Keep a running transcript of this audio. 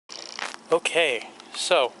Okay,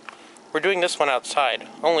 so we're doing this one outside,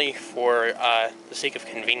 only for the sake of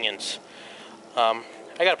convenience. I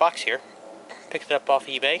got a box here, picked it up off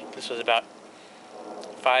eBay. This was about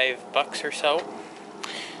 $5 or so.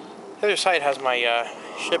 The other side has my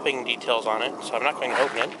shipping details on it, so I'm not going to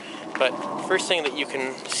open it. But first thing that you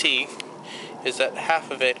can see is that half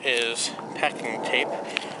of it is packing tape,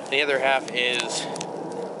 and the other half is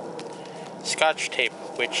Scotch tape,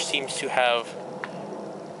 which seems to have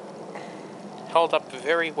held up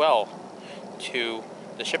very well to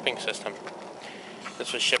the shipping system.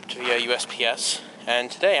 This was shipped via USPS, and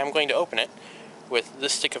today I'm going to open it with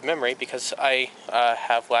this stick of memory because I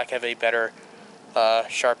have lack of a better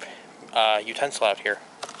sharp utensil out here.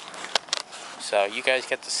 So you guys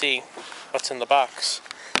get to see what's in the box.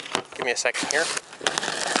 Give me a second here.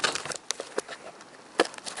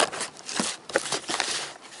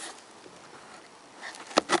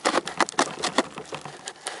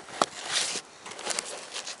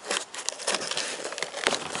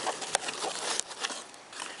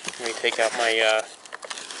 Let me take out my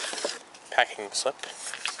packing slip.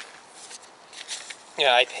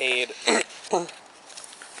 Yeah, I paid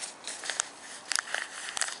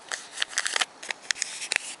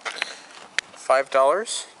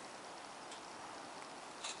 $5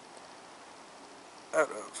 out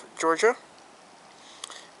of Georgia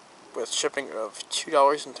with shipping of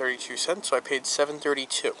 $2.32, so I paid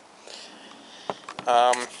 $7.32.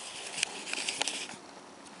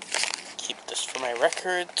 Keep this for my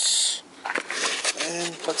records,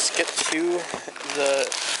 and let's get to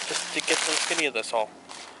just to get to the skinny of this all.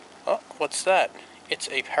 Oh, what's that? It's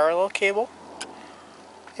a parallel cable?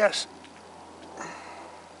 Yes.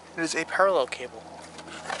 It is a parallel cable.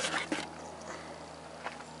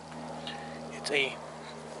 It's a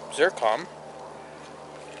Xircom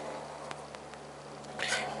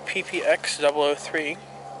PPX003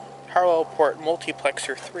 parallel port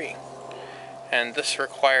Multiplexer 3. And this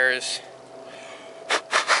requires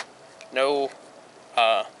no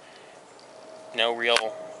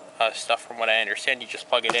real stuff from what I understand. You just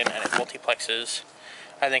plug it in and it multiplexes.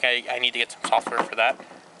 I think I need to get some software for that.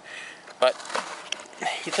 But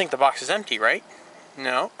you think the box is empty, right?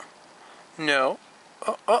 No. No.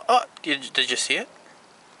 Oh. Did you see it?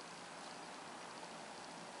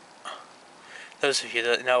 Those of you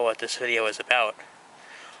that know what this video is about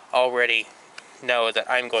already know that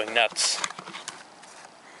I'm going nuts.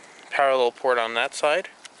 Parallel port on that side.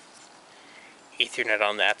 Ethernet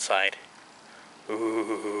on that side.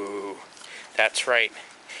 Ooh. That's right.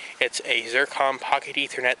 It's a Xircom Pocket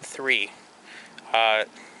Ethernet 3.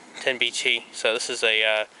 10BT, so this is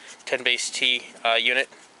a 10 base T unit,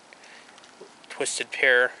 twisted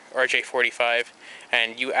pair, RJ45,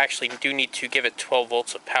 and you actually do need to give it 12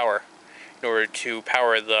 volts of power in order to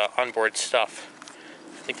power the onboard stuff.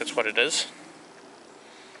 I think that's what it is.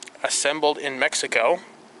 Assembled in Mexico.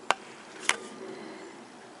 I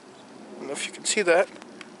don't know if you can see that,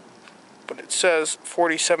 but it says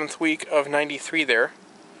 47th week of 93 there.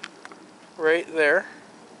 Right there.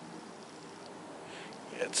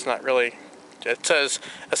 It's not really, it says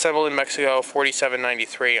assembled in Mexico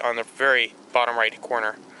 4793 on the very bottom right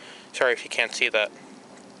corner. Sorry if you can't see that.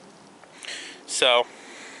 So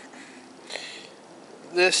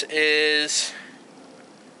this is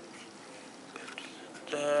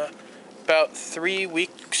about 3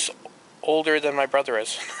 weeks older than my brother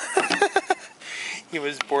is. He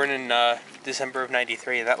was born in December of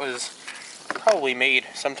 93, and that was probably made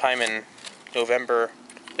sometime in November,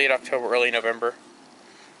 late October, early November.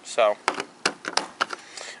 So, I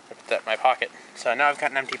put that in my pocket. So now I've got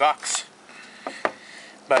an empty box.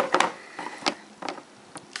 But,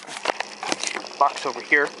 box over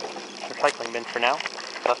here, recycling bin for now.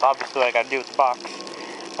 That's obviously what I gotta do with the box.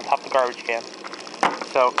 On top of the garbage can.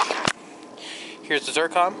 So, here's the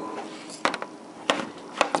Xircom.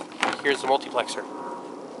 Here's the multiplexer.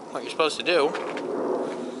 What you're supposed to do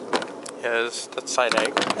is, that's side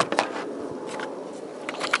A.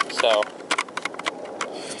 So,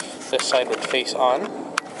 this side would face on,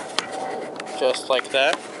 just like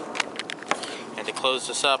that. And to close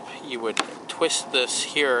this up, you would twist this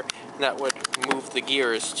here, and that would move the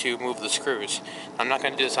gears to move the screws. I'm not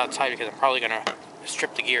going to do this outside because I'm probably going to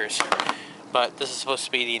strip the gears. But this is supposed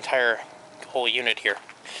to be the entire whole unit here.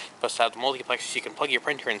 Supposed to have the multiplexer so you can plug your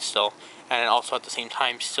printer in still, and also at the same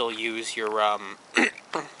time still use your Xircom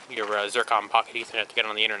Pocket Ethernet to get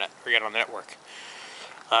on the internet, or get on the network.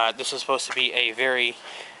 This was supposed to be a very,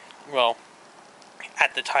 well,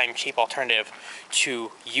 at the time, cheap alternative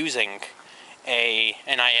to using an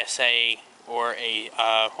ISA or an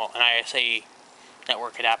ISA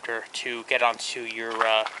network adapter to get onto your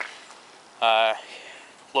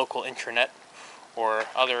local intranet or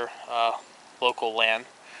other local LAN,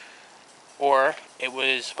 or it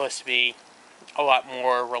was supposed to be a lot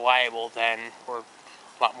more reliable than, or a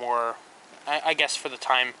lot more, I guess for the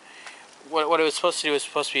time, what it was supposed to do was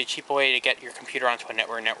supposed to be a cheaper way to get your computer onto a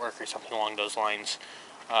network or something along those lines.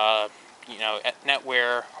 You know,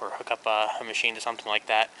 netware, or hook up a machine to something like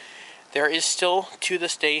that. There is still, to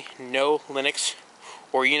this day, no Linux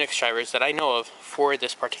or Unix drivers that I know of for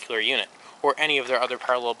this particular unit, or any of their other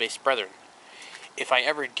parallel-based brethren. If I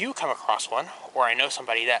ever do come across one, or I know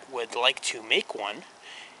somebody that would like to make one,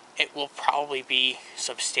 it will probably be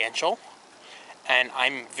substantial, and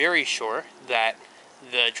I'm very sure that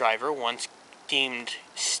the driver, once deemed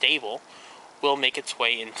stable, will make its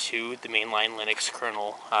way into the mainline Linux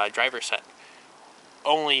kernel driver set,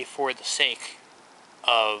 only for the sake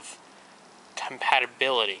of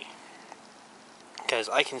compatibility. Because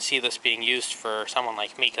I can see this being used for someone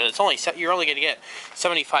like me, because you're only going to get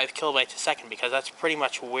 75 kilobytes a second, because that's pretty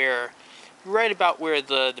much where, right about where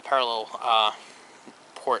the parallel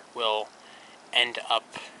port will end up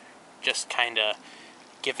just kind of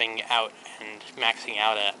giving out and maxing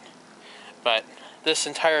out at. But this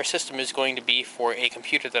entire system is going to be for a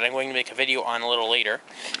computer that I'm going to make a video on a little later,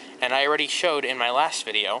 and I already showed in my last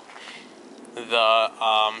video the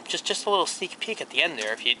just a little sneak peek at the end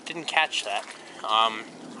there. If you didn't catch that,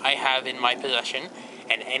 I have in my possession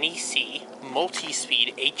an NEC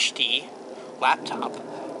Multispeed HD laptop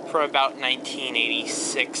from about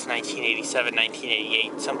 1986, 1987,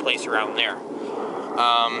 1988, someplace around there.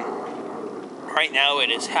 Right now it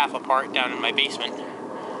is half apart down in my basement,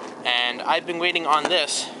 and I've been waiting on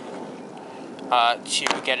this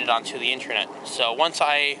to get it onto the internet. So once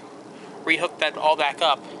I rehook that all back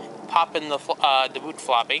up, pop in the boot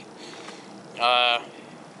floppy,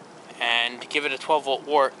 and give it a 12-volt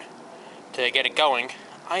wart to get it going,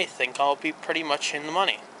 I think I'll be pretty much in the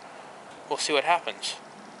money. We'll see what happens.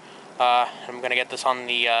 I'm going to get this on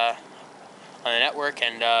the network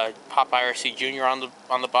and pop IRCjr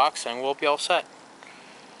on the box, and we'll be all set.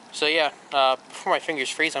 So yeah, before my fingers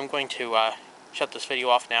freeze, I'm going to shut this video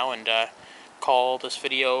off now and call this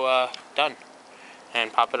video done,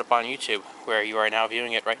 and pop it up on YouTube, where you are now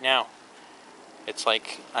viewing it right now. It's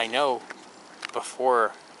like I know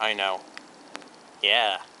before I know.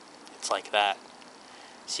 Yeah, it's like that.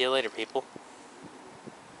 See you later, people.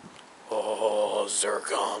 Oh,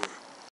 Xircom.